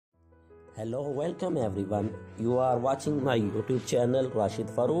Hello, welcome everyone. You are watching my YouTube channel Rashid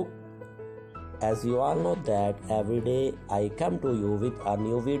Farouk. As you all know that every day I come to you with a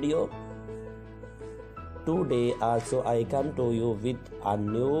new video. Today also I come to you with a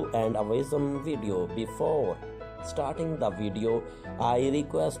new and awesome video. Before starting the video, I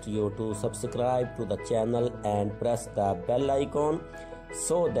request you to subscribe to the channel and press the bell icon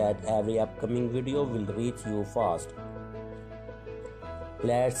so that every upcoming video will reach you fast.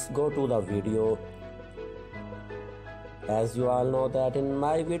 Let's go to the video. As you all know that in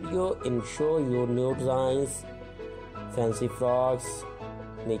my video in show you new designs, fancy frocks,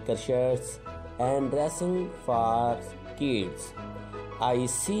 knicker shirts and dressing for kids. I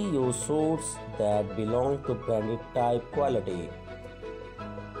see you suits that belong to branded type quality.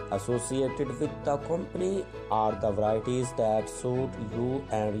 Associated with the company are the varieties that suit you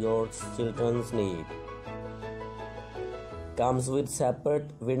and your children's need. Comes with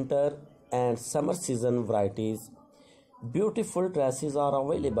separate winter and summer season varieties. Beautiful dresses are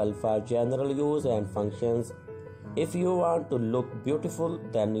available for general use and functions. If you want to look beautiful,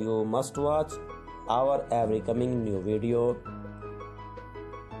 then you must watch our every coming new video.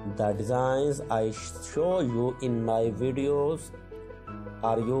 The designs I show you in my videos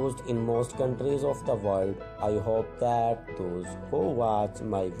are used in most countries of the world. I hope that those who watch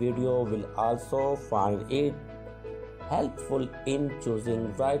my video will also find it helpful in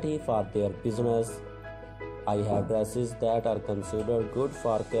choosing variety for their business. I have dresses that are considered good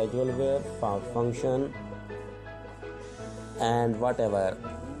for casual wear, for function, and whatever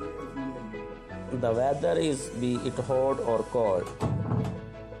the weather is, be it hot or cold.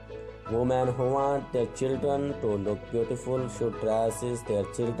 Women who want their children to look beautiful should dress their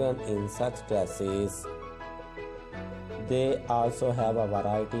children in such dresses. They also have a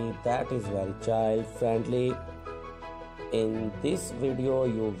variety that is very child friendly. In this video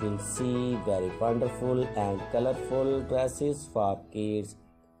you will see very wonderful and colorful dresses for kids.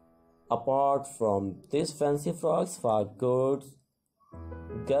 Apart from these fancy frocks for goods,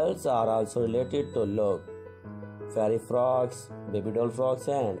 girls are also related to look. Fairy frocks, baby doll frocks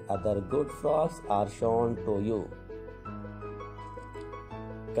and other good frocks are shown to you.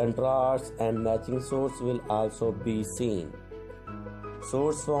 Contrasts and matching suits will also be seen.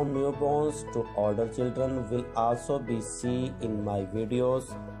 Suits from newborns to older children will also be seen in my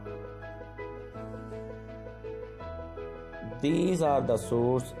videos. These are the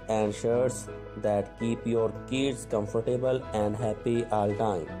suits and shirts that keep your kids comfortable and happy all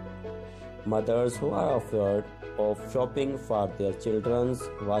time. Mothers who are afraid of shopping for their children,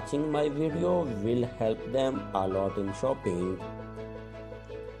 watching my video will help them a lot in shopping.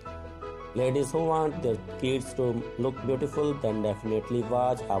 Ladies who want their kids to look beautiful, then definitely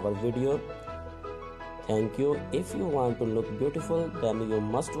watch our video. Thank you. If you want to look beautiful, then you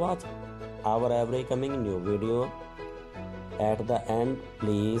must watch our every coming new video. At the end,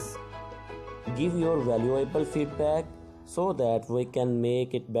 please give your valuable feedback so that we can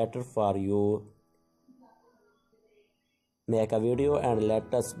make it better for you. Make a video and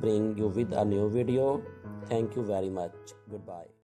let us bring you with a new video. Thank you very much. Goodbye.